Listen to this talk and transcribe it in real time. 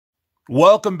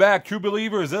Welcome back, true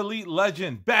believers, elite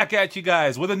legend, back at you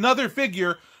guys with another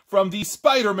figure from the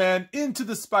Spider-Man Into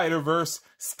the Spider-Verse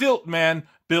Stilt-Man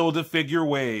Build-A-Figure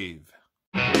Wave.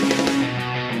 And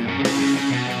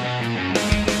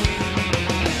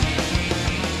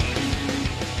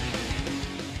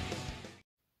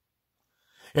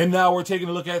now we're taking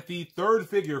a look at the third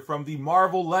figure from the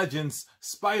Marvel Legends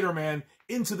Spider-Man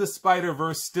Into the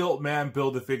Spider-Verse Stilt-Man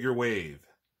Build-A-Figure Wave.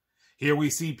 Here we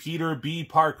see Peter B.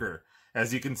 Parker.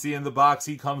 As you can see in the box,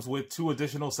 he comes with 2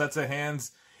 additional sets of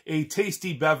hands, a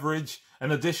tasty beverage,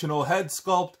 an additional head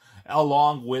sculpt,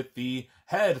 along with the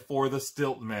head for the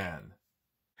Stilt-Man.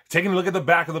 Taking a look at the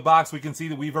back of the box, we can see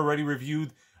that we've already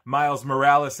reviewed Miles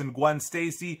Morales and Gwen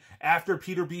Stacy. After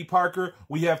Peter B. Parker,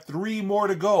 we have 3 more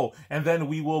to go, and then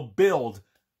we will build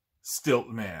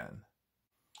Stilt-Man.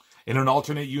 In an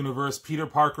alternate universe, Peter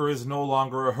Parker is no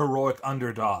longer a heroic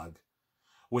underdog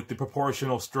with the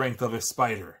proportional strength of a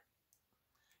spider.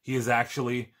 He is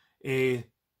actually a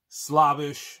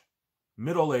slobbish,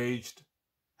 middle-aged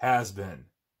has-been.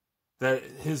 That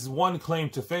his one claim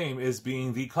to fame is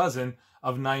being the cousin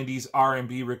of 90s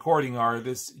R&B recording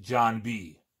artist John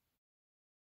B.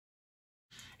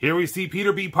 Here we see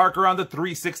Peter B. Parker on the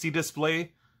 360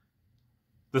 display.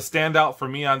 The standout for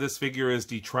me on this figure is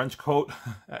the trench coat,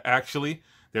 actually.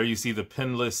 There you see the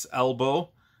pinless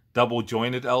elbow,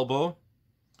 double-jointed elbow.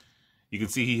 You can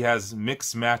see he has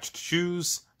mix-matched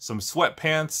shoes, some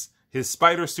sweatpants, his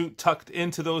spider suit tucked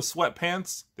into those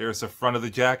sweatpants. There's the front of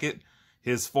the jacket,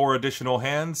 his 4 additional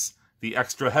hands, the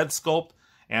extra head sculpt,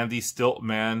 and the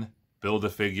Stilt-Man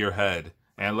Build-A-Figure head.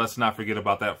 And let's not forget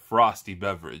about that frosty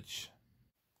beverage.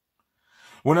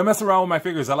 When I mess around with my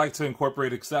figures, I like to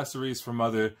incorporate accessories from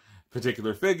other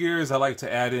particular figures. I like to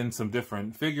add in some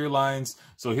different figure lines.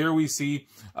 So here we see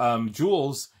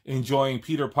Jules enjoying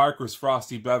Peter Parker's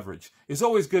frosty beverage. It's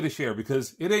always good to share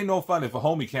because it ain't no fun if a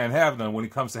homie can't have none when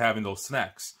it comes to having those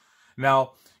snacks.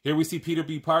 Now, here we see Peter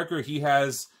B. Parker. He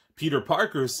has Peter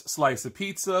Parker's slice of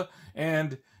pizza,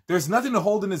 and there's nothing to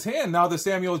hold in his hand now that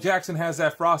Samuel Jackson has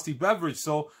that frosty beverage.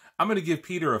 So I'm going to give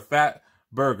Peter a fat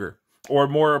burger, or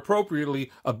more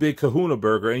appropriately, a big kahuna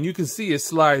burger. And you can see it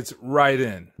slides right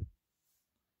in.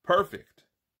 Perfect.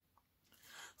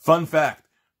 Fun fact,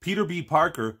 Peter B.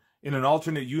 Parker in an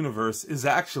alternate universe is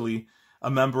actually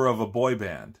a member of a boy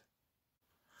band.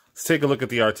 Let's take a look at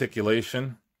the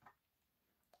articulation.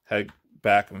 Head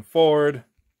back and forward.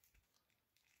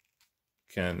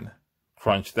 Can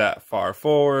crunch that far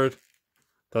forward.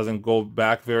 Doesn't go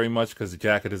back very much because the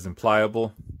jacket isn't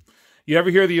pliable. You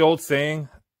ever hear the old saying,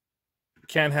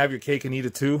 can't have your cake and eat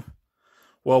it too?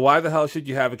 Well, why the hell should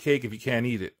you have a cake if you can't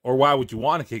eat it? Or why would you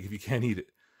want a cake if you can't eat it?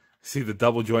 See the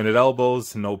double-jointed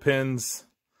elbows, no pins.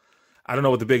 I don't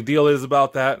know what the big deal is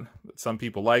about that, but some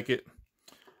people like it.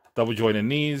 Double-jointed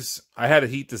knees. I had to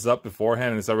heat this up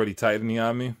beforehand, and it's already tightening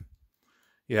on me.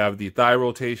 You have the thigh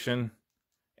rotation,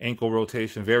 ankle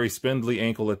rotation, very spindly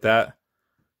ankle at that.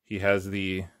 He has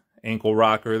the ankle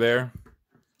rocker there.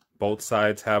 Both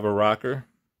sides have a rocker.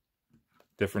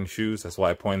 Different shoes, that's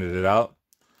why I pointed it out.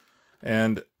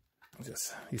 And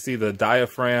just you see the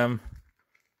diaphragm,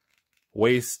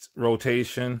 waist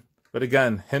rotation, but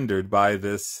again, hindered by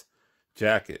this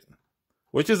jacket,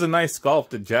 which is a nice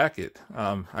sculpted jacket.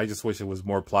 I just wish it was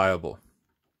more pliable.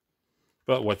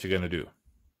 But what you gonna do?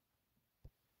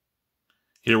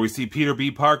 Here we see Peter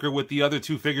B. Parker with the other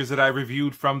 2 figures that I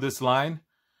reviewed from this line.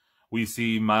 We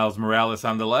see Miles Morales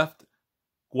on the left,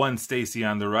 Gwen Stacy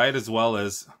on the right, as well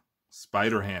as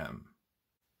Spider-Ham.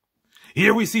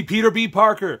 Here we see Peter B.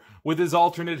 Parker with his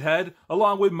alternate head,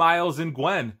 along with Miles and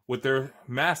Gwen with their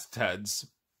masked heads.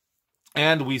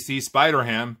 And we see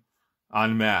Spider-Ham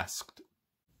unmasked.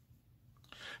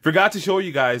 Forgot to show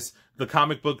you guys the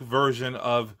comic book version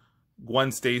of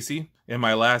Gwen Stacy in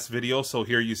my last video, so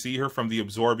here you see her from the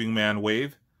Absorbing Man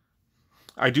Wave.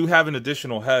 I do have an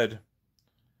additional head,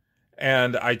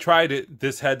 and I tried it.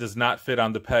 This head does not fit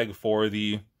on the peg for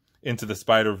the Into the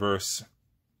Spider-Verse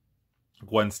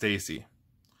Gwen Stacy.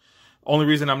 Only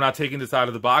reason I'm not taking this out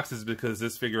of the box is because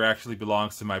this figure actually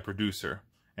belongs to my producer,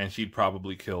 and she'd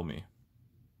probably kill me.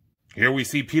 Here we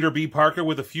see Peter B. Parker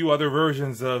with a few other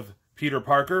versions of Peter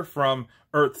Parker from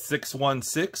Earth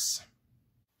 616.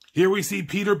 Here we see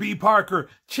Peter B. Parker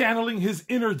channeling his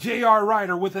inner J.R.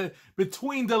 Ryder with a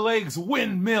between-the-legs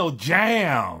windmill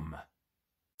jam.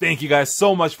 Thank you guys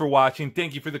so much for watching.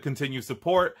 Thank you for the continued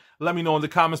support. Let me know in the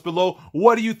comments below,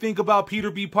 what do you think about Peter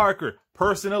B. Parker?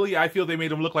 Personally, I feel they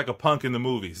made him look like a punk in the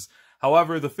movies.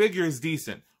 However, the figure is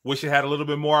decent. Wish it had a little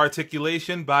bit more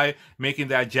articulation by making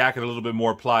that jacket a little bit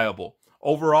more pliable.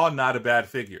 Overall, not a bad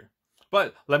figure.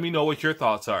 But let me know what your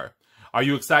thoughts are. Are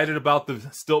you excited about the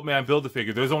Stilt-Man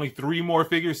Build-A-Figure? There's only 3 more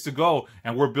figures to go,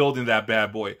 and we're building that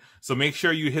bad boy. So make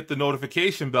sure you hit the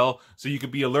notification bell so you can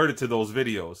be alerted to those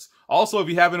videos. Also, if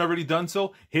you haven't already done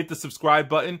so, hit the subscribe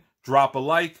button, drop a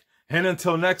like, and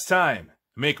until next time,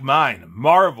 make mine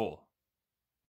marvel.